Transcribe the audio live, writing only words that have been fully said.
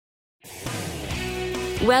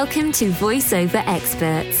Welcome to VoiceOver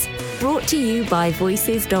Experts, brought to you by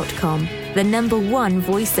Voices.com, the #1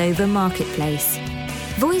 voiceover marketplace.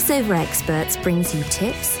 VoiceOver Experts brings you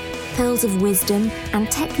tips, pearls of wisdom,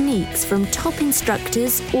 and techniques from top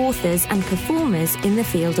instructors, authors, and performers in the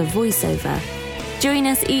field of voiceover. Join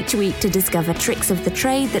us each week to discover tricks of the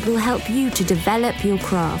trade that will help you to develop your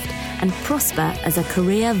craft and prosper as a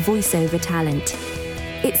career voiceover talent.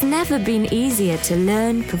 It's never been easier to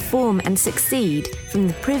learn, perform, and succeed from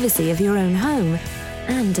the privacy of your own home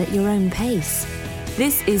and at your own pace.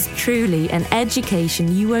 This is truly an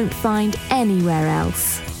education you won't find anywhere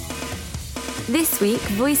else. This week,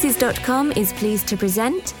 Voices.com is pleased to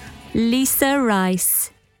present Lisa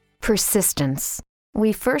Rice. Persistence.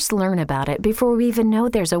 We first learn about it before we even know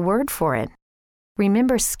there's a word for it.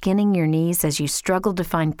 Remember skinning your knees as you struggled to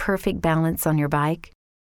find perfect balance on your bike?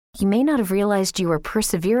 You may not have realized you were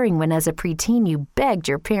persevering when as a preteen you begged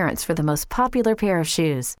your parents for the most popular pair of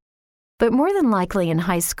shoes. But more than likely in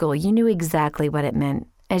high school you knew exactly what it meant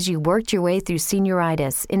as you worked your way through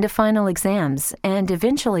senioritis into final exams and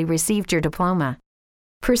eventually received your diploma.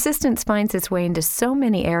 Persistence finds its way into so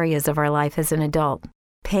many areas of our life as an adult,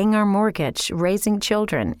 paying our mortgage, raising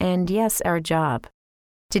children, and yes, our job.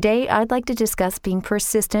 Today I'd like to discuss being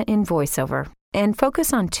persistent in voiceover and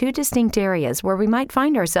focus on two distinct areas where we might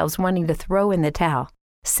find ourselves wanting to throw in the towel: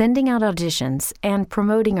 sending out auditions and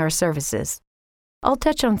promoting our services. I'll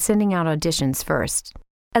touch on sending out auditions first.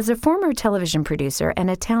 As a former television producer and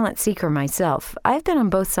a talent seeker myself, I've been on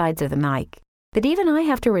both sides of the mic. But even I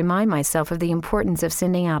have to remind myself of the importance of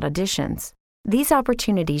sending out auditions. These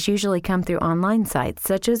opportunities usually come through online sites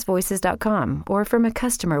such as Voices.com or from a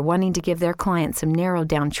customer wanting to give their client some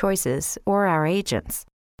narrowed-down choices or our agents.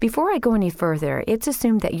 Before I go any further, it's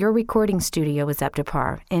assumed that your recording studio is up to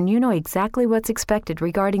par and you know exactly what's expected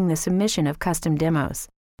regarding the submission of custom demos.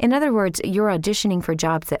 In other words, you're auditioning for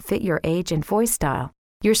jobs that fit your age and voice style.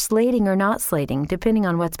 You're slating or not slating, depending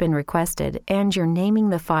on what's been requested, and you're naming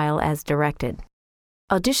the file as directed.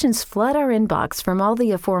 Auditions flood our inbox from all the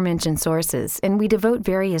aforementioned sources, and we devote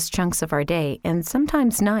various chunks of our day and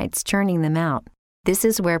sometimes nights churning them out. This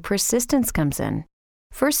is where persistence comes in.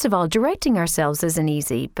 First of all, directing ourselves isn't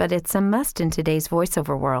easy, but it's a must in today's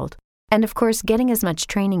voiceover world. And of course, getting as much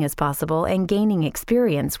training as possible and gaining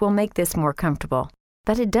experience will make this more comfortable.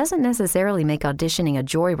 But it doesn't necessarily make auditioning a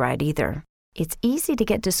joyride either. It's easy to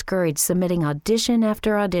get discouraged submitting audition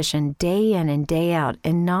after audition day in and day out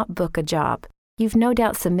and not book a job. You've no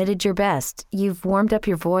doubt submitted your best. You've warmed up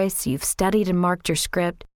your voice, you've studied and marked your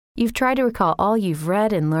script, you've tried to recall all you've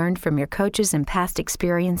read and learned from your coaches and past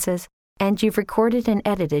experiences, and you've recorded and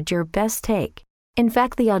edited your best take. In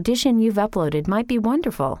fact, the audition you've uploaded might be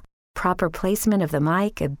wonderful. Proper placement of the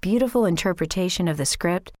mic, a beautiful interpretation of the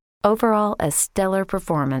script, overall a stellar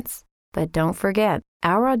performance. But don't forget,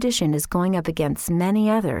 our audition is going up against many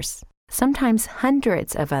others, sometimes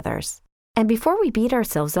hundreds of others. And before we beat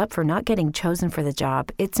ourselves up for not getting chosen for the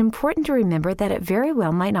job, it's important to remember that it very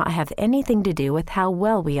well might not have anything to do with how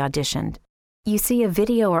well we auditioned. You see, a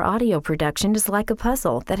video or audio production is like a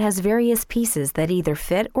puzzle that has various pieces that either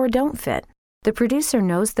fit or don't fit. The producer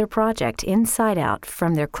knows their project inside out,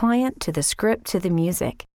 from their client to the script to the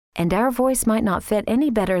music. And our voice might not fit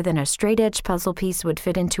any better than a straight-edge puzzle piece would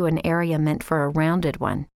fit into an area meant for a rounded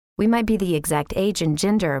one. We might be the exact age and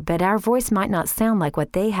gender, but our voice might not sound like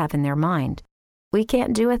what they have in their mind. We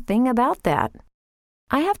can't do a thing about that.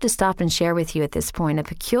 I have to stop and share with you at this point a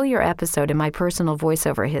peculiar episode in my personal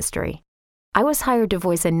voiceover history. I was hired to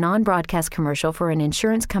voice a non-broadcast commercial for an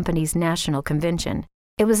insurance company's national convention.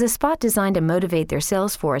 It was a spot designed to motivate their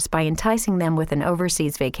sales force by enticing them with an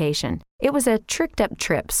overseas vacation. It was a tricked-up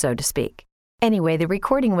trip, so to speak. Anyway, the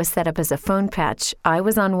recording was set up as a phone patch. I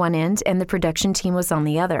was on one end and the production team was on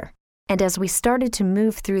the other. And as we started to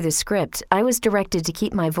move through the script, I was directed to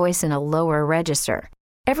keep my voice in a lower register.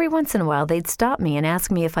 Every once in a while, they'd stop me and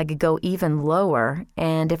ask me if I could go even lower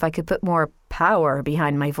and if I could put more power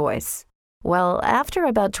behind my voice. Well, after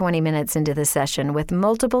about 20 minutes into the session with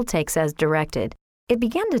multiple takes as directed, it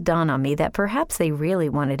began to dawn on me that perhaps they really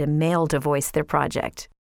wanted a male to voice their project.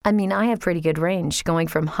 I mean, I have pretty good range going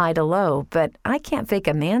from high to low, but I can't fake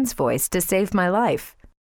a man's voice to save my life.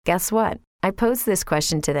 Guess what? I posed this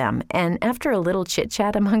question to them, and after a little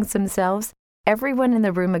chit-chat amongst themselves, everyone in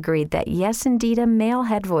the room agreed that yes, indeed, a male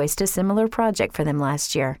had voiced a similar project for them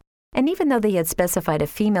last year. And even though they had specified a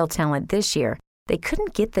female talent this year, they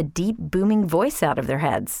couldn't get the deep, booming voice out of their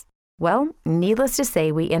heads. Well, needless to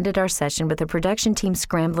say, we ended our session with the production team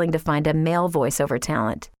scrambling to find a male voiceover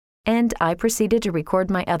talent. And I proceeded to record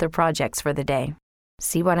my other projects for the day.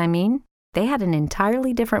 See what I mean? They had an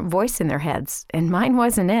entirely different voice in their heads, and mine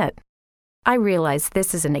wasn't it. I realize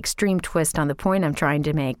this is an extreme twist on the point I'm trying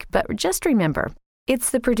to make, but just remember, it's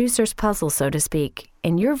the producer's puzzle, so to speak,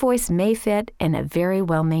 and your voice may fit and it very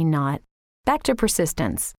well may not. Back to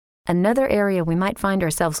persistence. Another area we might find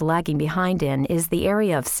ourselves lagging behind in is the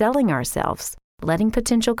area of selling ourselves, letting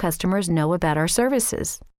potential customers know about our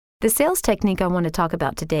services. The sales technique I want to talk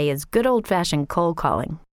about today is good old-fashioned cold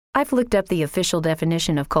calling. I've looked up the official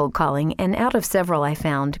definition of cold calling, and out of several I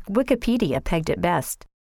found, Wikipedia pegged it best.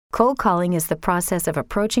 Cold calling is the process of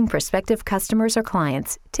approaching prospective customers or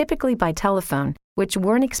clients, typically by telephone, which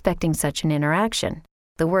weren't expecting such an interaction.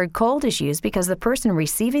 The word cold is used because the person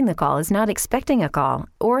receiving the call is not expecting a call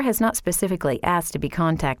or has not specifically asked to be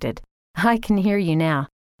contacted. I can hear you now.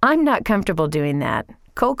 I'm not comfortable doing that.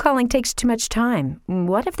 Cold calling takes too much time.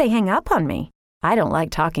 What if they hang up on me? I don't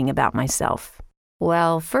like talking about myself.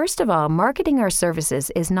 Well, first of all, marketing our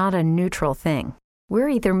services is not a neutral thing. We're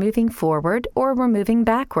either moving forward or we're moving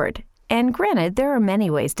backward. And granted, there are many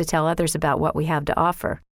ways to tell others about what we have to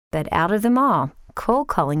offer. But out of them all, cold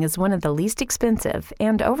calling is one of the least expensive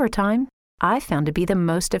and, over time, I've found to be the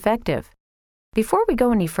most effective. Before we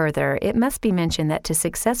go any further, it must be mentioned that to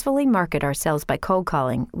successfully market ourselves by cold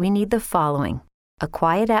calling, we need the following: a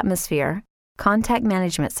quiet atmosphere, contact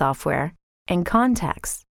management software, and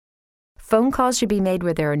contacts. Phone calls should be made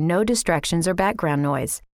where there are no distractions or background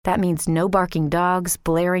noise. That means no barking dogs,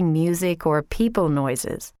 blaring music, or people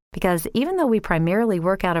noises. Because even though we primarily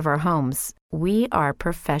work out of our homes, we are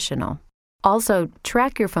professional. Also,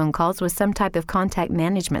 track your phone calls with some type of contact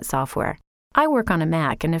management software. I work on a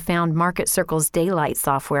Mac and have found Market Circle's Daylight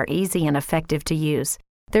software easy and effective to use.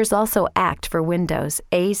 There's also ACT for Windows,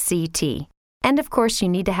 ACT. And of course, you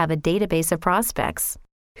need to have a database of prospects.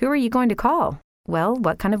 Who are you going to call? Well,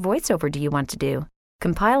 what kind of voiceover do you want to do?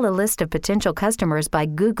 Compile a list of potential customers by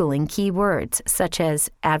Googling keywords such as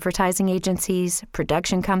advertising agencies,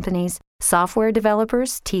 production companies, software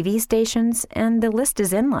developers, TV stations, and the list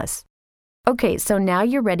is endless. Okay, so now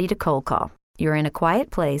you're ready to cold call. You're in a quiet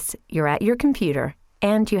place, you're at your computer,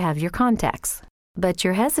 and you have your contacts. But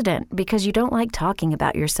you're hesitant because you don't like talking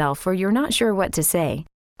about yourself or you're not sure what to say.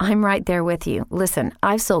 I'm right there with you. Listen,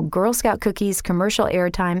 I've sold Girl Scout cookies, commercial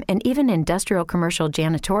airtime, and even industrial commercial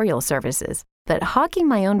janitorial services. But hawking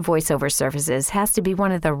my own voiceover services has to be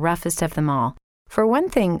one of the roughest of them all. For one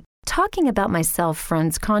thing, talking about myself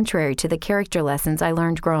runs contrary to the character lessons I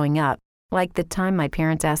learned growing up, like the time my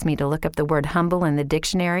parents asked me to look up the word humble in the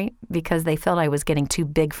dictionary because they felt I was getting too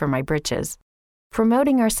big for my britches.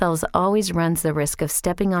 Promoting ourselves always runs the risk of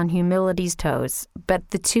stepping on humility's toes, but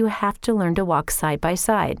the two have to learn to walk side by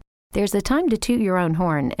side. There's a time to toot your own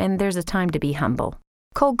horn, and there's a time to be humble.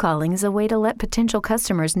 Cold calling is a way to let potential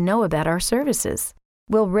customers know about our services.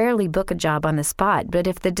 We'll rarely book a job on the spot, but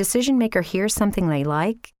if the decision maker hears something they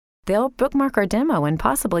like, they'll bookmark our demo and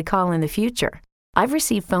possibly call in the future. I've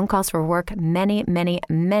received phone calls for work many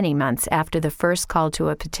months after the first call to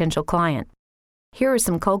a potential client. Here are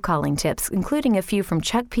some cold calling tips, including a few from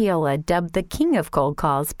Chuck Piola, dubbed the King of Cold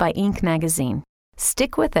Calls by Inc. magazine.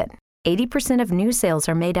 Stick with it. 80% of new sales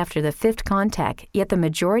are made after the fifth contact, yet the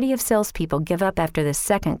majority of salespeople give up after the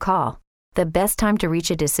second call. The best time to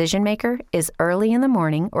reach a decision maker is early in the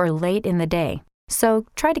morning or late in the day. So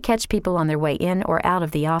try to catch people on their way in or out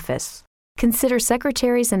of the office. Consider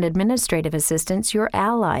secretaries and administrative assistants your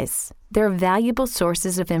allies. They're valuable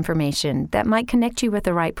sources of information that might connect you with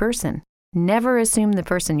the right person. Never assume the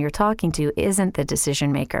person you're talking to isn't the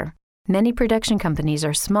decision maker. Many production companies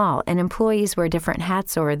are small and employees wear different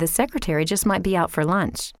hats, or the secretary just might be out for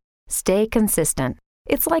lunch. Stay consistent.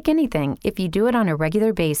 It's like anything. If you do it on a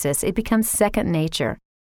regular basis, it becomes second nature.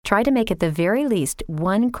 Try to make at the very least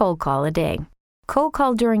one cold call a day. Cold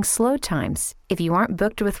call during slow times. If you aren't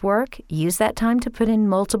booked with work, use that time to put in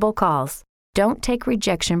multiple calls. Don't take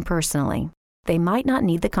rejection personally. They might not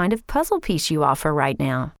need the kind of puzzle piece you offer right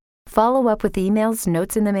now. Follow up with emails,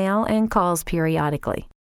 notes in the mail, and calls periodically.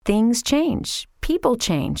 Things change. People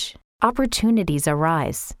change. Opportunities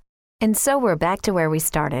arise. And so we're back to where we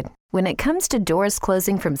started. When it comes to doors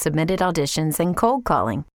closing from submitted auditions and cold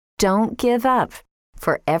calling, don't give up.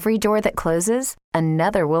 For every door that closes,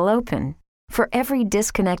 another will open. For every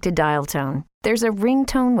disconnected dial tone, there's a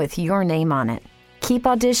ringtone with your name on it. Keep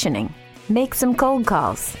auditioning, make some cold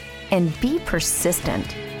calls, and be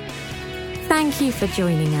persistent. Thank you for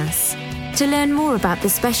joining us. To learn more about the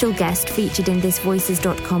special guest featured in this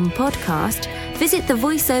Voices.com podcast, visit the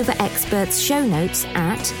VoiceOver Experts show notes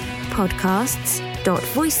at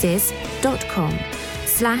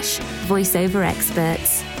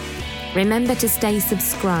podcasts.voices.com/voiceoverexperts. Remember to stay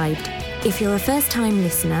subscribed. If you're a first-time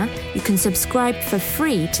listener, you can subscribe for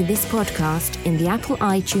free to this podcast in the Apple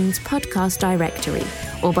iTunes podcast directory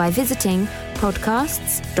or by visiting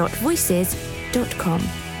podcasts.voices.com.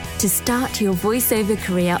 To start your voiceover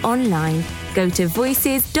career online, go to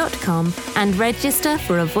voices.com and register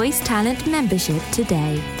for a Voice Talent membership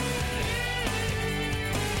today.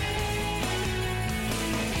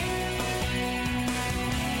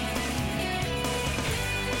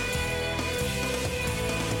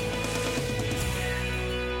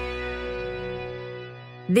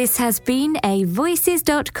 This has been a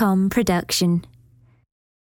Voices.com production.